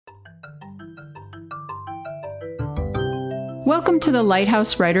Welcome to the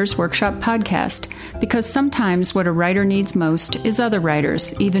Lighthouse Writers Workshop podcast, because sometimes what a writer needs most is other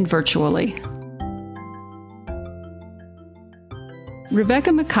writers, even virtually.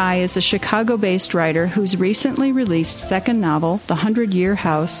 Rebecca Makkai is a Chicago-based writer whose recently released second novel, The 100-Year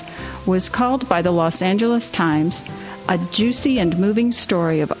House, was called by the Los Angeles Times a juicy and moving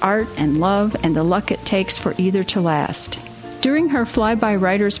story of art and love and the luck it takes for either to last. During her Flyby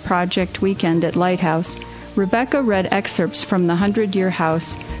Writers Project weekend at Lighthouse, Rebecca read excerpts from The 100-Year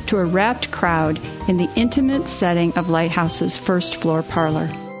House to a rapt crowd in the intimate setting of Lighthouse's first-floor parlor.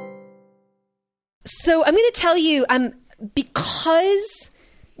 So I'm going to tell you, because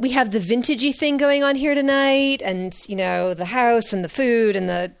we have the vintagey thing going on here tonight, and, the house and the food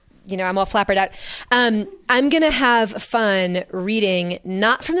and I'm all flappered out. I'm going to have fun reading,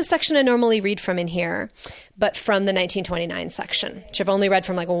 not from the section I normally read from in here, but from the 1929 section, which I've only read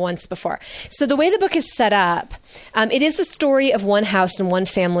from once before. So the way the book is set up, it is the story of one house and one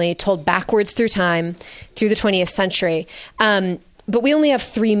family told backwards through time, through the 20th century. But we only have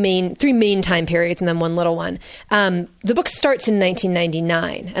three main time periods and then one little one. The book starts in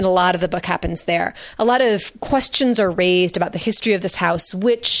 1999, and a lot of the book happens there. A lot of questions are raised about the history of this house,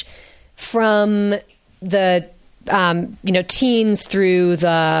 which from the teens through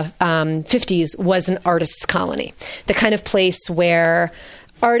the 50s was an artist's colony, the kind of place where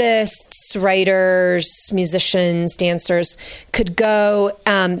artists, writers, musicians, dancers could go.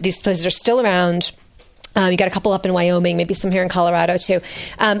 These places are still around. You got a couple up in Wyoming, maybe some here in Colorado too.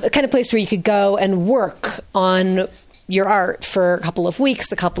 The kind of place where you could go and work on your art for a couple of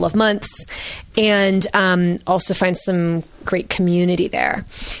weeks, a couple of months, and also find some great community there.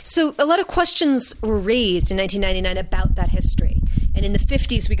 So a lot of questions were raised in 1999 about that history. And in the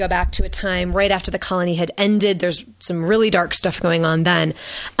 50s, we go back to a time right after the colony had ended. There's some really dark stuff going on then.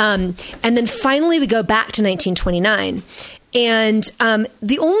 And then finally, we go back to 1929. And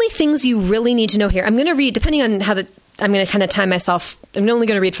the only things you really need to know here, I'm going to read, depending on how I'm going to kind of time myself, I'm only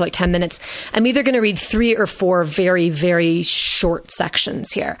going to read for 10 minutes. I'm either going to read 3 or 4 very, very short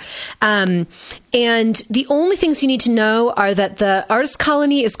sections here. And the only things you need to know are that the artist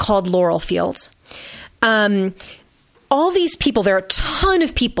colony is called Laurelfield. All these people, there are a ton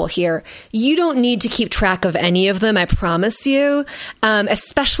of people here. You don't need to keep track of any of them, I promise you,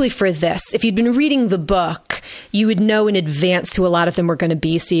 especially for this. If you'd been reading the book, you would know in advance who a lot of them were going to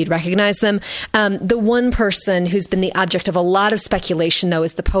be, so you'd recognize them. The one person who's been the object of a lot of speculation, though,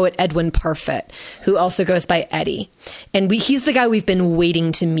 is the poet Edwin Parfitt, who also goes by Eddie. And he's the guy we've been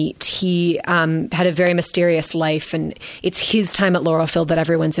waiting to meet. He had a very mysterious life, and it's his time at Laurelfield that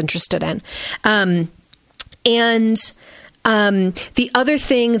everyone's interested in. The other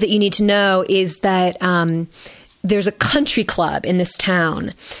thing that you need to know is that there's a country club in this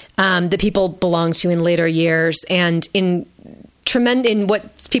town that people belong to in later years, and in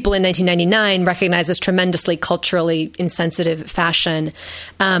what people in 1999 recognize as tremendously culturally insensitive fashion,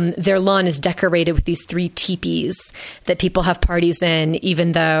 their lawn is decorated with these 3 teepees that people have parties in,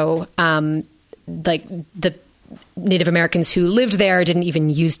 even though the Native Americans who lived there didn't even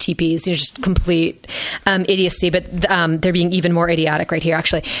use teepees. Just complete idiocy, but they're being even more idiotic right here,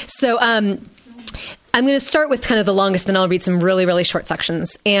 actually. So I'm going to start with kind of the longest, then I'll read some really, really short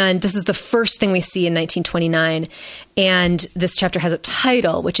sections. And this is the first thing we see in 1929. And this chapter has a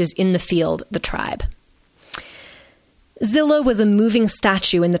title, which is In the Field, the Tribe. Zillah was a moving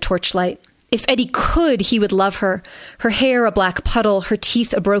statue in the torchlight. If Eddie could, he would love her. Her hair a black puddle, her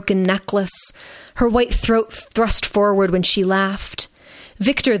teeth a broken necklace, her white throat thrust forward when she laughed.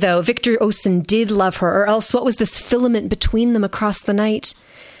 Victor Osen did love her, or else what was this filament between them across the night?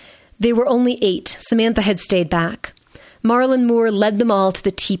 They were only 8. Samantha had stayed back. Marlon Moore led them all to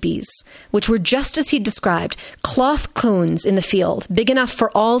the teepees, which were just as he'd described, cloth cones in the field, big enough for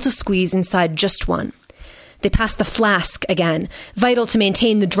all to squeeze inside just one. They passed the flask again, vital to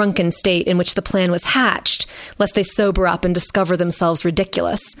maintain the drunken state in which the plan was hatched, lest they sober up and discover themselves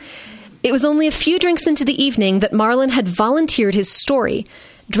ridiculous. It was only a few drinks into the evening that Marlon had volunteered his story,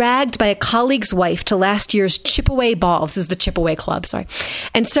 dragged by a colleague's wife to last year's Chipaway Ball. This is the Chipaway Club, sorry.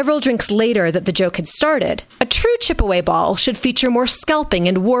 And several drinks later that the joke had started. A true Chipaway Ball should feature more scalping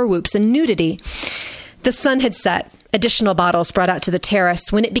and war whoops and nudity. The sun had set. Additional bottles brought out to the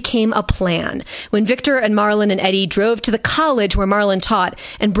terrace when it became a plan. When Victor and Marlon and Eddie drove to the college where Marlon taught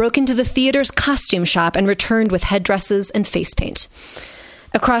and broke into the theater's costume shop and returned with headdresses and face paint.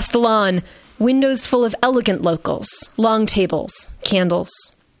 Across the lawn, windows full of elegant locals, long tables, candles.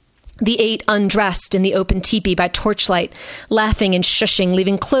 The 8 undressed in the open teepee by torchlight, laughing and shushing,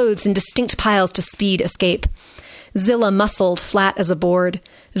 leaving clothes in distinct piles to speed escape. Zillah muscled flat as a board.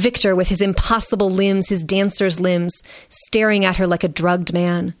 Victor, with his impossible limbs, his dancer's limbs, staring at her like a drugged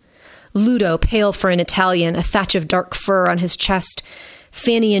man. Ludo, pale for an Italian, a thatch of dark fur on his chest.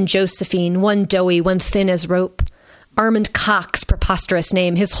 Fanny and Josephine, one doughy, one thin as rope. Armand Cox, preposterous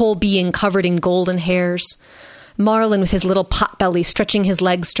name, his whole being covered in golden hairs. Marlon with his little potbelly stretching his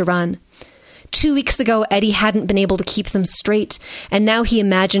legs to run. 2 weeks ago, Eddie hadn't been able to keep them straight, and now he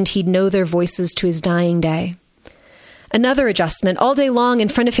imagined he'd know their voices to his dying day. Another adjustment. All day long in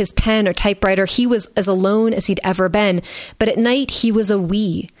front of his pen or typewriter, he was as alone as he'd ever been. But at night, he was a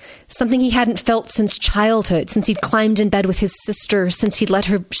we. Something he hadn't felt since childhood, since he'd climbed in bed with his sister, since she'd let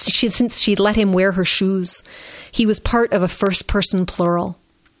him wear her shoes. He was part of a first-person plural.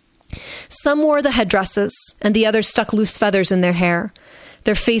 Some wore the headdresses, and the others stuck loose feathers in their hair.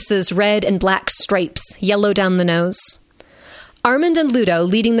 Their faces red and black stripes, yellow down the nose. Armand and Ludo,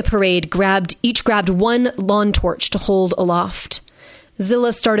 leading the parade, each grabbed one lawn torch to hold aloft.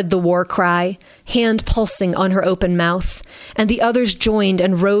 Zilla started the war cry, hand pulsing on her open mouth, and the others joined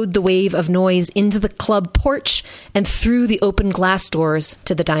and rode the wave of noise into the club porch and through the open glass doors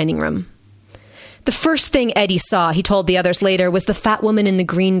to the dining room. The first thing Eddie saw, he told the others later, was the fat woman in the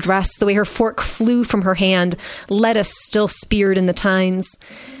green dress, the way her fork flew from her hand, lettuce still speared in the tines.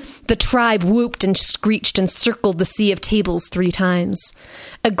 The tribe whooped and screeched and circled the sea of tables 3 times.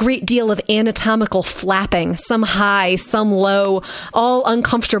 A great deal of anatomical flapping, some high, some low, all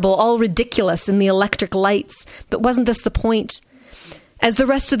uncomfortable, all ridiculous in the electric lights. But wasn't this the point? As the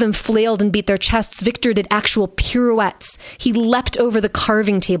rest of them flailed and beat their chests, Victor did actual pirouettes. He leapt over the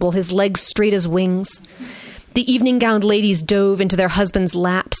carving table, his legs straight as wings. The evening-gowned ladies dove into their husbands'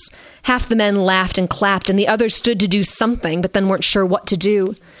 laps. Half the men laughed and clapped, and the others stood to do something, but then weren't sure what to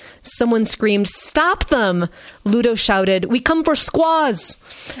do. Someone screamed, "Stop them!" Ludo shouted, "We come for squaws!"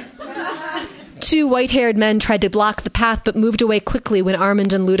 2 white-haired men tried to block the path, but moved away quickly when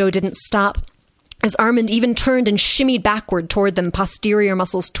Armand and Ludo didn't stop. As Armand even turned and shimmied backward toward them, posterior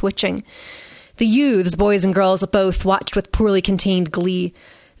muscles twitching. The youths, boys and girls both, watched with poorly contained glee.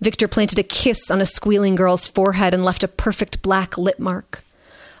 Victor planted a kiss on a squealing girl's forehead and left a perfect black lip mark.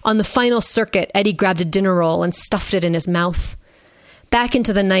 On the final circuit, Eddie grabbed a dinner roll and stuffed it in his mouth. Back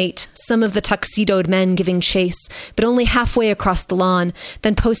into the night, some of the tuxedoed men giving chase, but only halfway across the lawn,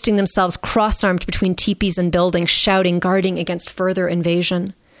 then posting themselves cross-armed between teepees and buildings, shouting, guarding against further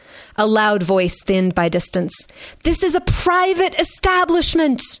invasion. A loud voice thinned by distance. "This is a private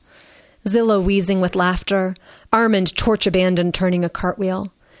establishment!" Zilla wheezing with laughter. Armand, torch abandoned, turning a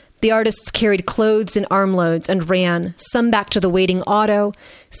cartwheel. The artists carried clothes in armloads and ran, some back to the waiting auto,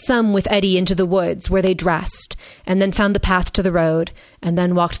 some with Eddie into the woods where they dressed, and then found the path to the road, and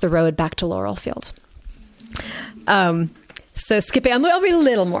then walked the road back to Laurel Field. So skipping, I'll read a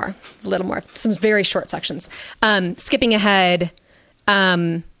little more, some very short sections. Skipping ahead,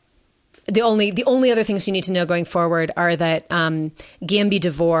 the only other things you need to know going forward are that Gamby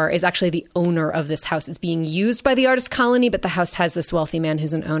DeVore is actually the owner of this house. It's being used by the artist colony, but the house has this wealthy man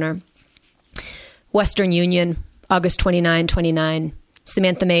who's an owner. Western Union, August 29.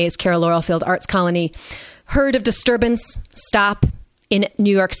 Samantha Mays, Carol Laurelfield Arts Colony. Heard of disturbance? Stop. In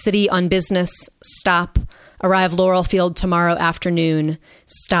New York City on business? Stop. Arrive Laurelfield tomorrow afternoon?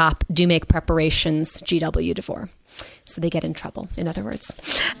 Stop. Do make preparations. G.W. DeVore. So they get in trouble, in other words.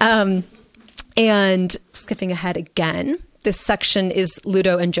 And skipping ahead again, this section is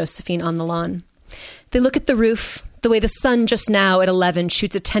Ludo and Josephine on the lawn. They look at the roof, the way the sun just now at 11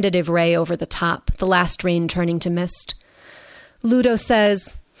 shoots a tentative ray over the top, the last rain turning to mist. Ludo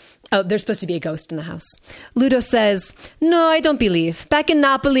says, oh, there's supposed to be a ghost in the house. Ludo says, "No, I don't believe. Back in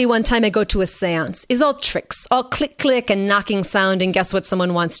Napoli, one time I go to a seance. It's all tricks, all click-click and knocking sound, and guess what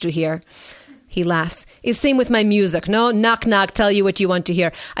someone wants to hear." He laughs. "It's same with my music. No, knock, knock, tell you what you want to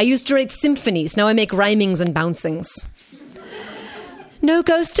hear. I used to write symphonies. Now I make rhymings and bouncings." No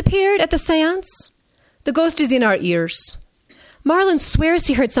ghost appeared at the seance? The ghost is in our ears. Marlon swears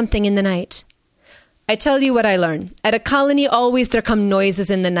he heard something in the night. I tell you what I learn. At a colony, always there come noises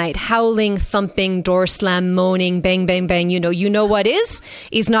in the night. Howling, thumping, door slam, moaning, bang, bang, bang. You know what is?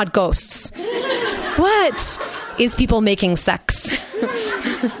 Is not ghosts. What? Is people making sex.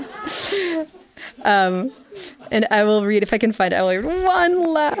 And I will read, if I can find it, I will read one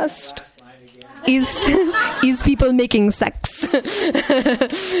last. Is people making sex.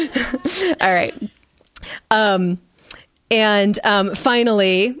 All right. And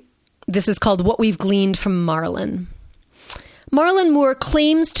finally, this is called What We've Gleaned from Marlon. Marlon Moore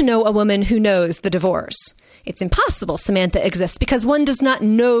claims to know a woman who knows the divorce. It's impossible Samantha exists because one does not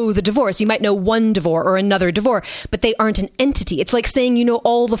know the divorce. You might know one divorce or another divorce, but they aren't an entity. It's like saying you know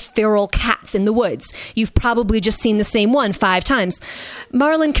all the feral cats in the woods. You've probably just seen the same one 5 times.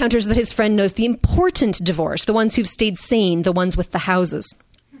 Marlon counters that his friend knows the important divorce, the ones who've stayed sane, the ones with the houses.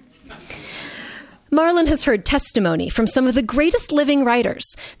 Marlon has heard testimony from some of the greatest living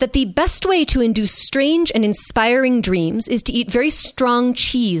writers that the best way to induce strange and inspiring dreams is to eat very strong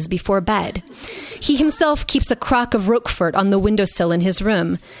cheese before bed. He himself keeps a crock of Roquefort on the windowsill in his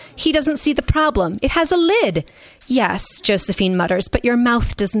room. He doesn't see the problem. It has a lid. Yes, Josephine mutters, but your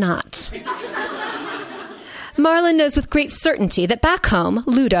mouth does not. Marlon knows with great certainty that back home,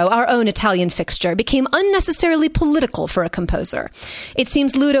 Ludo, our own Italian fixture, became unnecessarily political for a composer. It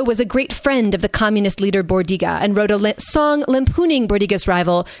seems Ludo was a great friend of the communist leader Bordiga and wrote a song lampooning Bordiga's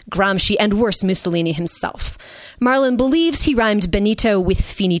rival, Gramsci, and worse, Mussolini himself. Marlon believes he rhymed Benito with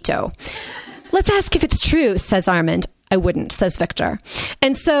finito. Let's ask if it's true, says Armand. I wouldn't, says Victor.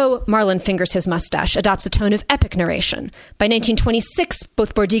 And so Marlon fingers his mustache, adopts a tone of epic narration. By 1926,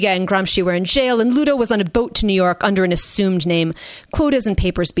 both Bordiga and Gramsci were in jail, and Ludo was on a boat to New York under an assumed name. Quotas and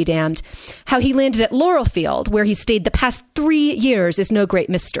papers be damned. How he landed at Laurelfield, where he stayed the past 3 years, is no great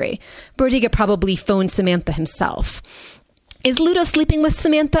mystery. Bordiga probably phoned Samantha himself. Is Ludo sleeping with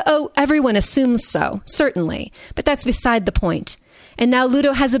Samantha? Oh, everyone assumes so, certainly. But that's beside the point. And now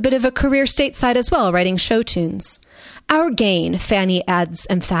Ludo has a bit of a career stateside as well, writing show tunes. Our gain, Fanny adds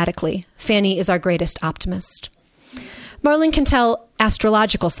emphatically. Fanny is our greatest optimist. Marlon can tell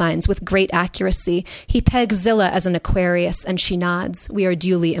astrological signs with great accuracy. He pegs Zilla as an Aquarius, and she nods. We are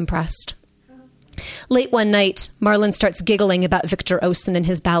duly impressed. Late one night, Marlon starts giggling about Victor Osen and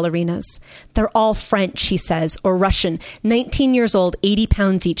his ballerinas. They're all French, he says, or Russian. 19 years old, 80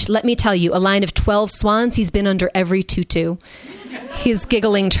 pounds each. Let me tell you, a line of 12 swans, he's been under every tutu. His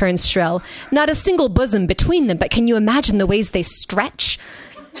giggling turns shrill. Not a single bosom between them, but can you imagine the ways they stretch?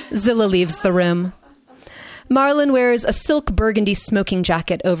 Zilla leaves the room. Marlon wears a silk burgundy smoking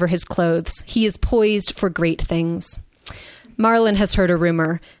jacket over his clothes. He is poised for great things. Marlon has heard a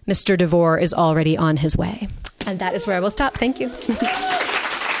rumor. Mr. DeVore is already on his way. And that is where I will stop. Thank you.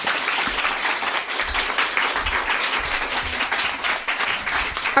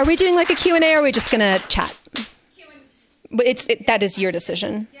 Are we doing like a Q&A or are we just going to chat? That is your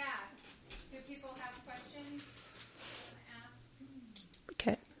decision. Yeah. Do people have questions?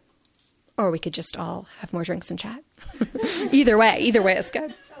 Okay. Or we could just all have more drinks and chat. Either way is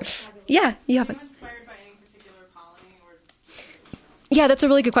good. Yeah, you have it. Inspired by any particular colony or? Yeah, that's a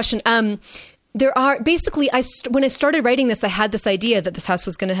really good question. There are basically, when I started writing this, I had this idea that this house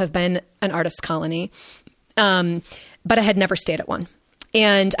was going to have been an artist colony, but I had never stayed at one.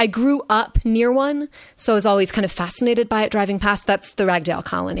 And I grew up near one, so I was always kind of fascinated by it driving past. That's the Ragdale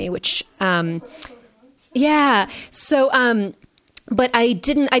colony, which, yeah. So, but I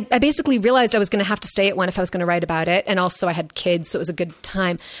didn't, I basically realized I was going to have to stay at one if I was going to write about it. And also I had kids, so it was a good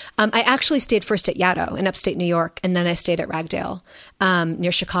time. I actually stayed first at Yaddo in upstate New York, and then I stayed at Ragdale,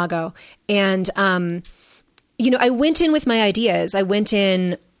 near Chicago. And, I went in with my ideas. I went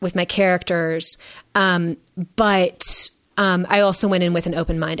in with my characters, but I also went in with an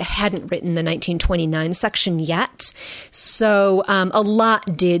open mind. I hadn't written the 1929 section yet. So a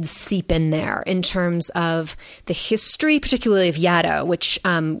lot did seep in there in terms of the history, particularly of Yaddo, which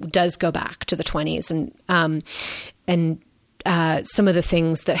does go back to the 20s. And some of the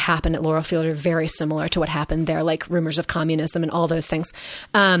things that happened at Laurelfield are very similar to what happened there, like rumors of communism and all those things.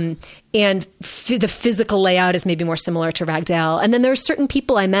 And the physical layout is maybe more similar to Ragdale. And then there are certain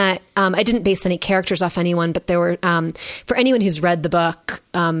people I met. I didn't base any characters off anyone, but there were, for anyone who's read the book,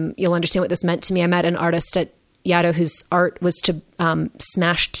 you'll understand what this meant to me. I met an artist at Yaddo whose art was to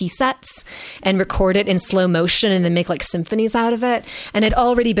smash tea sets and record it in slow motion and then make like symphonies out of it. And I'd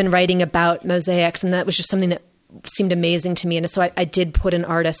already been writing about mosaics, and that was just something that seemed amazing to me. And so I did put an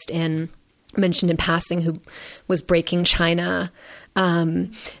artist in, mentioned in passing, who was breaking china,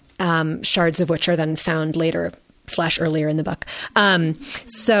 shards of which are then found later / earlier in the book.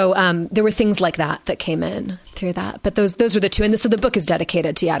 So there were things like that came in through that. But those are the two. And so the book is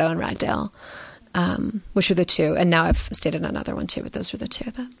dedicated to Yaddo and Ragdale, which are the two. And now I've stated another one too, but those are the two.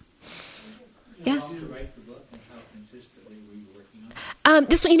 Yeah.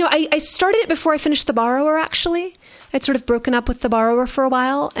 This one, I started it before I finished The Borrower, actually. I'd sort of broken up with The Borrower for a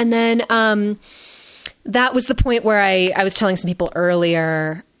while. And then that was the point where I was telling some people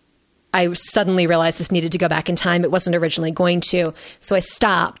earlier, I suddenly realized this needed to go back in time. It wasn't originally going to. So I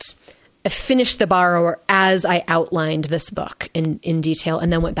stopped. I finished The Borrower as I outlined this book in detail,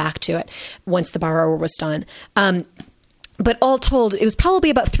 and then went back to it once The Borrower was done. but all told, it was probably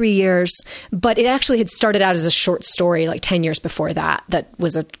about 3 years, but it actually had started out as a short story like 10 years before that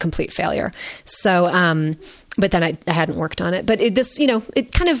was a complete failure. So, but then I hadn't worked on it. But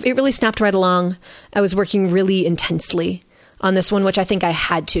it really snapped right along. I was working really intensely on this one, which I think I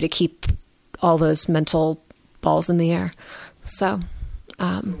had to keep all those mental balls in the air. So,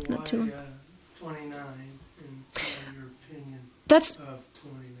 not too long. 29, in your opinion, that's of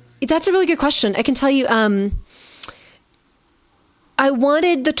 29? That's a really good question. I can tell you, I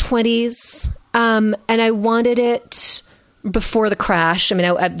wanted the 20s, and I wanted it before the crash. I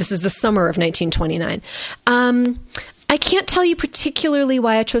mean, this is the summer of 1929. I can't tell you particularly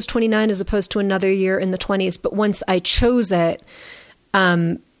why I chose 29 as opposed to another year in the 20s, but once I chose it,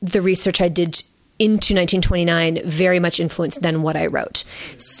 the research I did into 1929 very much influenced then what I wrote.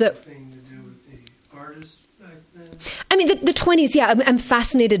 So, Anything to do with the artists back then? I mean, the 20s, yeah, I'm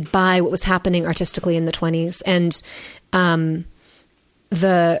fascinated by what was happening artistically in the 20s, and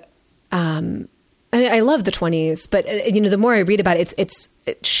I love the 20s, but the more I read about it, it's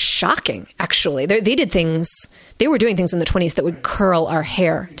shocking. Actually, they were doing things in the 20s that would curl our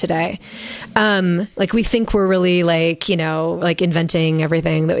hair today. Like we think we're really like inventing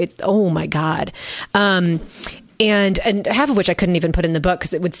everything. Oh my God. And half of which I couldn't even put in the book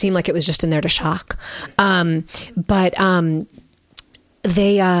because it would seem like it was just in there to shock. But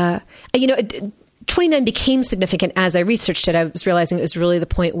 29 became significant as I researched it. I was realizing it was really the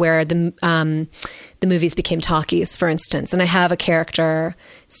point where the movies became talkies, for instance. And I have a character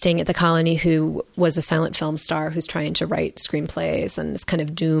staying at the Colony who was a silent film star who's trying to write screenplays and is kind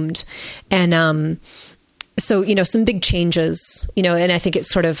of doomed. And so, some big changes, and I think it's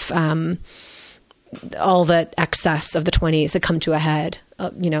sort of all the excess of the 20s had come to a head,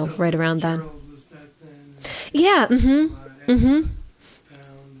 right around then. Was back then, Yeah.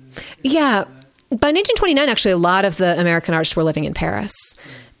 Yeah. By 1929, actually, a lot of the American artists were living in Paris.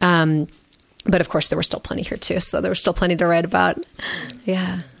 But of course, there were still plenty here, too. So there was still plenty to write about.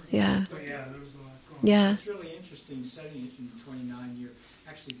 Yeah. But yeah, there was a lot going on. Yeah. It's really interesting setting it in 29. You're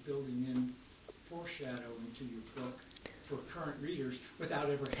actually building in foreshadow into your book for current readers without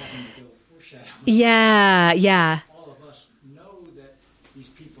ever having to build foreshadow. Yeah. All of us know that these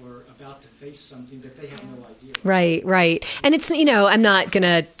people are about to face something that they have no idea. Right. And it's, I'm not going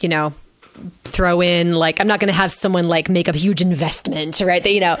to, throw in I'm not going to have someone make a huge investment, right?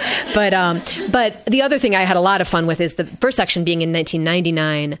 But the other thing I had a lot of fun with is the first section being in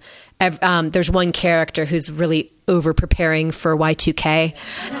 1999. There's one character who's really over preparing for Y2K,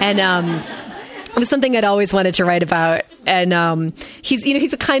 and it was something I'd always wanted to write about. And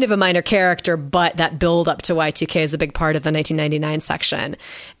he's a kind of a minor character, but that build up to Y2K is a big part of the 1999 section.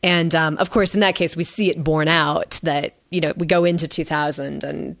 And of course, in that case, we see it borne out that we go into 2000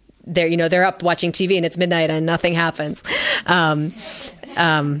 and they're up watching TV and it's midnight and nothing happens. Well,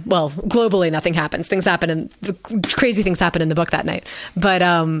 globally, nothing happens. Things happen and crazy things happen in the book that night. But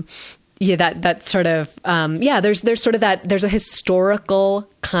that sort of there's sort of that. There's a historical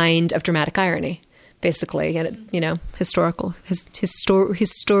kind of dramatic irony, basically, and historical,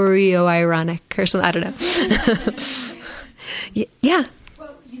 historio-ironic or something. I don't know. Yeah.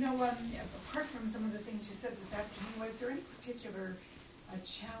 Well, apart from some of the things you said this afternoon, was there any particular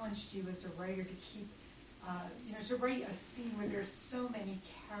challenge to you as a writer to keep, to write a scene where there's so many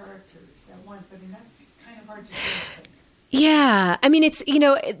characters at once? I mean, that's kind of hard to do, I think. Yeah. I mean, it's,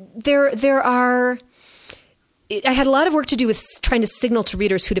 there are... I had a lot of work to do with trying to signal to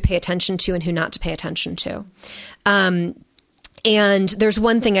readers who to pay attention to and who not to pay attention to. And there's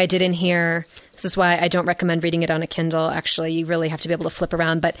one thing I did in here. This is why I don't recommend reading it on a Kindle. Actually, you really have to be able to flip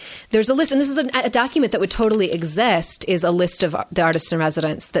around. But there's a list, and this is a document that would totally exist, is a list of the artists in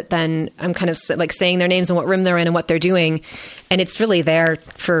residence that then I'm kind of saying their names and what room they're in and what they're doing. And it's really there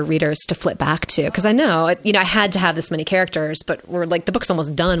for readers to flip back to. Because I know, I had to have this many characters, but the book's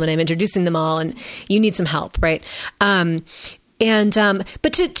almost done when I'm introducing them all, and you need some help, right? But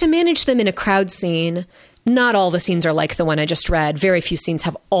to manage them in a crowd scene, not all the scenes are like the one I just read. Very few scenes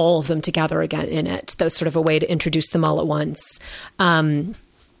have all of them together again in it. That was sort of a way to introduce them all at once. And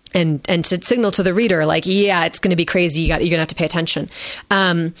to signal to the reader, it's going to be crazy. You're going to have to pay attention.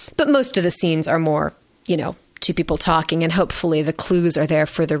 But most of the scenes are more, two people talking, and hopefully the clues are there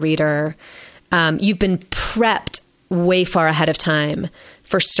for the reader. You've been prepped way far ahead of time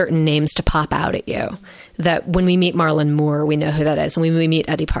for certain names to pop out at you. That when we meet Marlon Moore, we know who that is. When we meet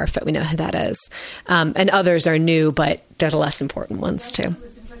Eddie Parfit, we know who that is. And others are new, but they're the less important ones too. It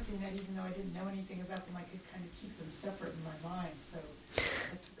was interesting that even though I didn't know anything about them, I could kind of keep them separate in my mind. So I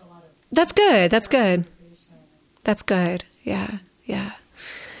took a lot of... That's good. conversation. That's good. Yeah.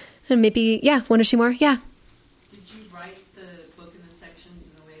 And maybe, one or two more. Yeah. Did you write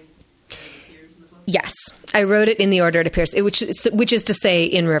Yes, I wrote it in the order it appears, which is to say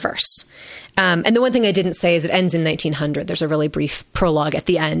in reverse. And the one thing I didn't say is it ends in 1900. There's a really brief prologue at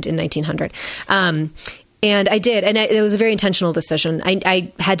the end in 1900. And I did, and it was a very intentional decision.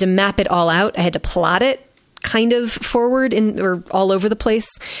 I had to map it all out. I had to plot it kind of forward or all over the place.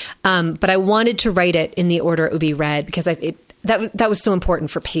 But I wanted to write it in the order it would be read because that was so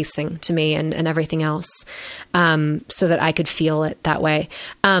important for pacing to me and everything else, so that I could feel it that way.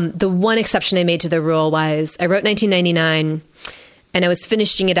 The one exception I made to the rule was I wrote 1999 and I was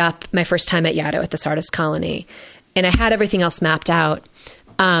finishing it up my first time at Yaddo at this artist colony, and I had everything else mapped out.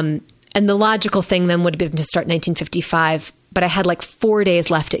 And the logical thing then would have been to start 1955, but I had like 4 days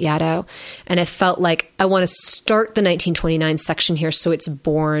left at Yaddo, and I felt like I want to start the 1929 section here so it's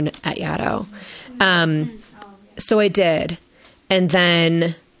born at Yaddo. So I did, and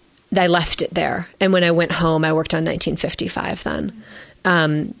then I left it there. And when I went home, I worked on 1955 then,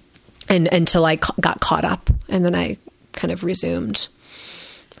 and until I got caught up, and then I kind of resumed.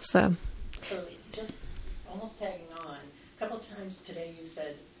 So just almost tagging on, a couple of times today you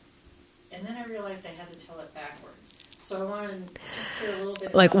said, and then I realized I had to tell it backwards. So I want to just hear a little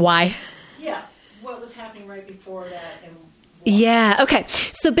bit like about, why? Yeah, what was happening right before that, and why. Yeah. Okay.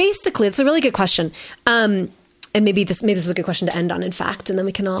 So basically, it's a really good question. And maybe this is a good question to end on, in fact, and then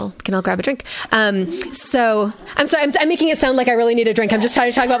we can all grab a drink. So I'm sorry, I'm making it sound like I really need a drink. I'm just trying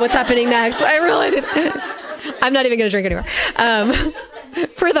to talk about what's happening next. I really did. I'm not even going to drink anymore,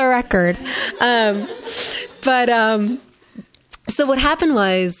 for the record. So what happened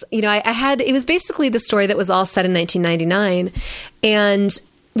was, it was basically the story that was all set in 1999, and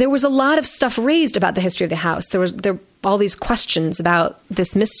there was a lot of stuff raised about the history of the house. There were all these questions about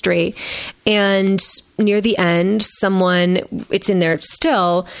this mystery, and near the end, it's in there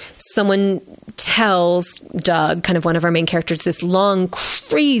still, someone tells Doug, kind of one of our main characters, this long,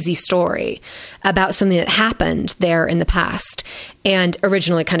 crazy story about something that happened there in the past, and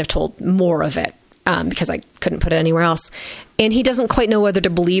originally kind of told more of it, because I couldn't put it anywhere else. And he doesn't quite know whether to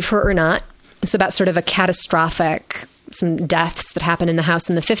believe her or not. It's about sort of a catastrophic, some deaths that happened in the house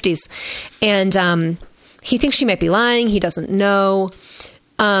in the 50s. And he thinks she might be lying. He doesn't know.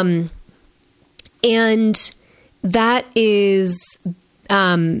 And that is,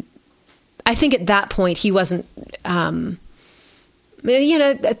 I think at that point he wasn't, I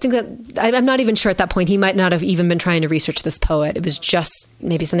think that I'm not even sure at that point. He might not have even been trying to research this poet. It was just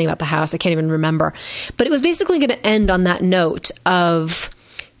maybe something about the house. I can't even remember. But it was basically going to end on that note of,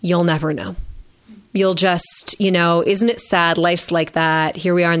 you'll never know. You'll just, isn't it sad? Life's like that.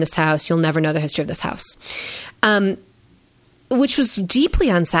 Here we are in this house. You'll never know the history of this house. Which was deeply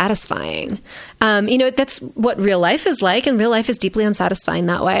unsatisfying. That's what real life is like, and real life is deeply unsatisfying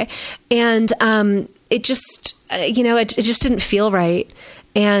that way. And it just, it just didn't feel right.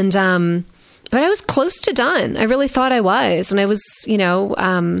 And but I was close to done. I really thought I was. And I was,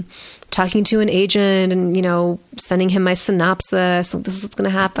 talking to an agent and, sending him my synopsis. This is what's going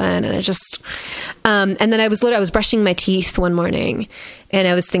to happen. And I just, and then I was brushing my teeth one morning, and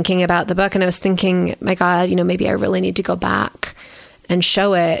I was thinking about the book, and I was thinking, my God, maybe I really need to go back and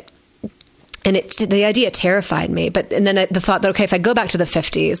show it. And the idea terrified me. And then the thought that, okay, if I go back to the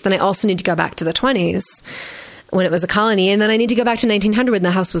 50s, then I also need to go back to the 20s when it was a colony. And then I need to go back to 1900 when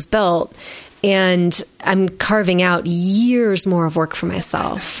the house was built. And I'm carving out years more of work for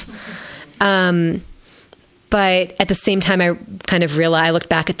myself. But at the same time, I kind of realized, I looked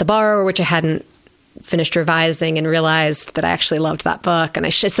back at The Borrower, which I hadn't finished revising, and realized that I actually loved that book.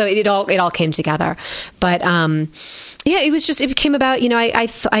 And so it all came together. But, it became about,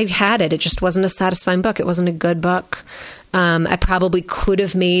 I had it. It just wasn't a satisfying book. It wasn't a good book. I probably could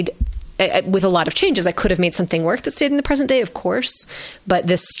have made, with a lot of changes, I could have made something work that stayed in the present day, of course, but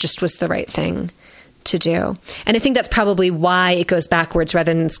this just was the right thing to do. And I think that's probably why it goes backwards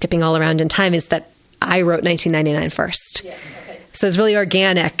rather than skipping all around in time, is that I wrote 1999 first. Yeah, okay. So it's really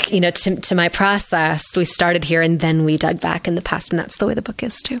organic, to my process. We started here and then we dug back in the past, and that's the way the book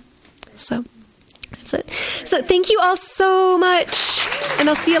is too. So that's it. So thank you all so much. And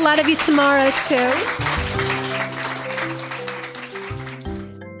I'll see a lot of you tomorrow too.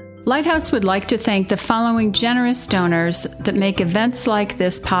 Lighthouse would like to thank the following generous donors that make events like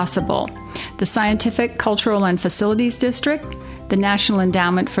this possible: the Scientific, Cultural, and Facilities District, the National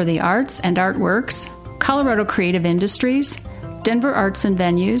Endowment for the Arts and Artworks, Colorado Creative Industries, Denver Arts and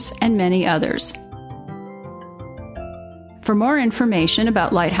Venues, and many others. For more information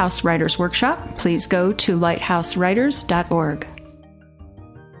about Lighthouse Writers Workshop, please go to lighthousewriters.org.